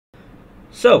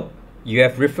So you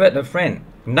have referred a friend.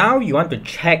 Now you want to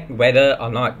check whether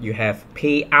or not you have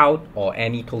payout or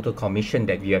any total commission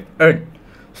that you have earned.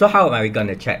 So how are we going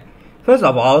to check? First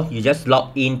of all, you just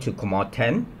log into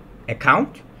Kumoten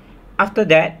account. After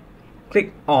that,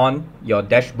 click on your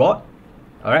dashboard.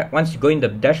 Alright, once you go in the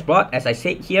dashboard, as I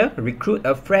said here, recruit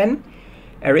a friend.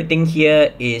 Everything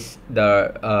here is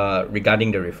the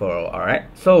regarding the referral. Alright,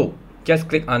 so just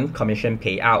click on commission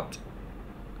payout.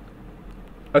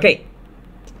 Okay,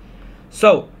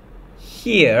 so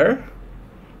here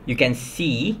you can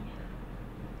see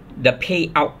the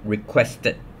payout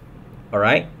requested.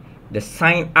 Alright, the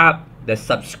sign up, the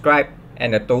subscribe,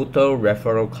 and the total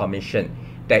referral commission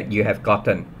that you have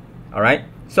gotten. Alright,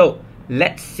 so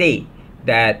let's say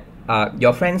that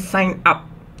your friends signed up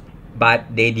but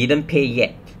they didn't pay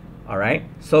yet. Alright,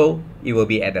 so it will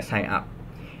be at the sign up.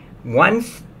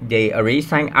 Once they already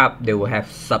signed up, they will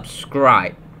have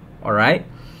subscribed. Alright,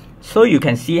 so you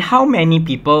can see how many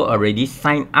people already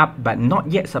signed up but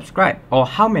not yet subscribed, or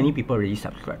how many people already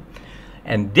subscribed.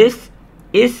 And this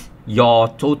is your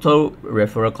total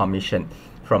referral commission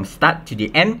from start to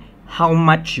the end, how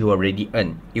much you already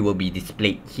earned. It will be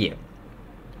displayed here.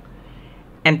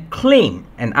 And claim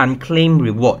and unclaimed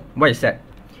reward. What is that?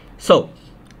 So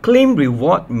claim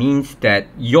reward means that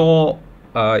your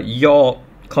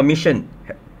commission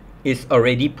is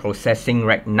already processing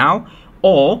right now,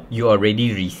 or you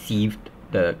already received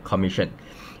the commission.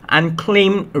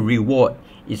 Unclaimed reward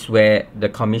is where the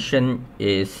commission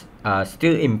is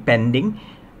still impending,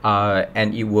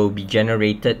 and it will be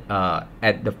generated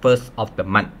at the first of the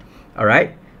month.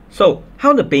 Alright, so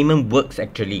how the payment works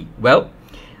actually? Well,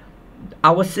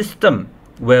 our system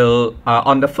will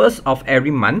on the first of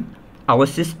every month, our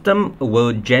system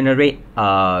will generate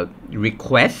a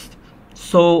request.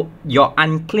 So your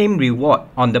unclaimed reward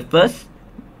on the first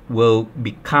will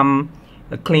become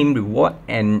a claim reward,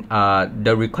 and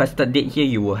the requested date here,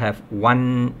 you will have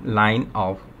one line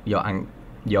of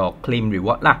your claim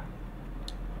reward lah.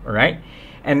 Alright,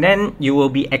 and then you will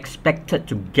be expected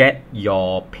to get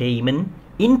your payment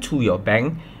into your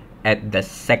bank at the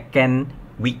second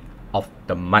week of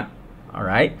the month.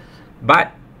 Alright,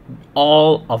 but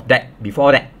all of that,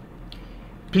 before that,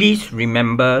 please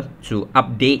remember to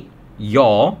update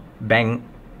your bank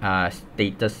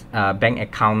status, bank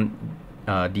account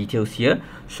details here,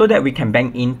 so that we can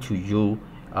bank into you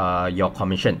your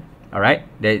commission. Alright,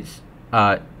 that's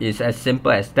it's as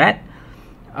simple as that.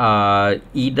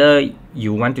 Either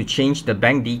you want to change the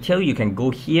bank detail, you can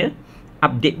go here,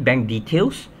 update bank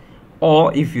details,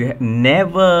 or if you have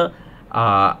never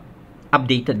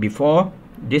updated before,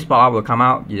 this pop-up will come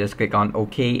out. You just click on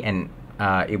OK, and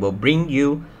it will bring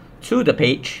you to the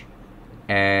page,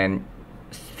 and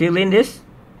fill in this,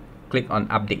 click on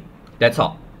update. That's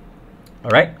all.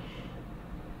 Alright,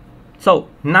 so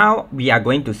now we are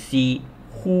going to see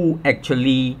who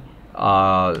actually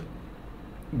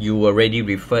you already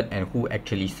referred and who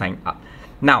actually signed up.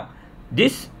 Now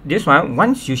this one,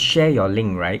 once you share your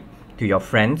link right to your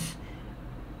friends,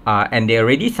 and they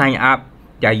already signed up,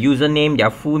 their username, their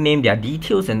full name, their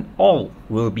details, and all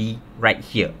will be right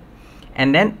here.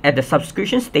 And then at the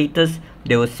subscription status,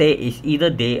 they will say it's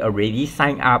either they already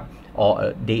signed up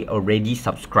or they already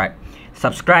subscribed.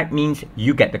 Subscribe means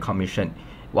you get the commission,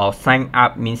 while sign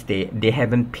up means they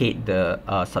haven't paid the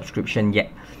subscription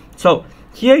yet. So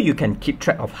here you can keep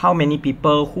track of how many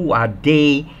people, who are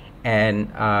they, and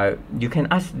you can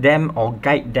ask them or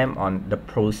guide them on the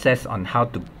process on how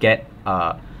to get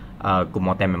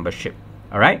Kumoten membership.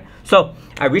 Alright, so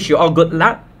I wish you all good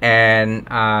luck and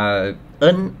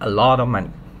earn a lot of money.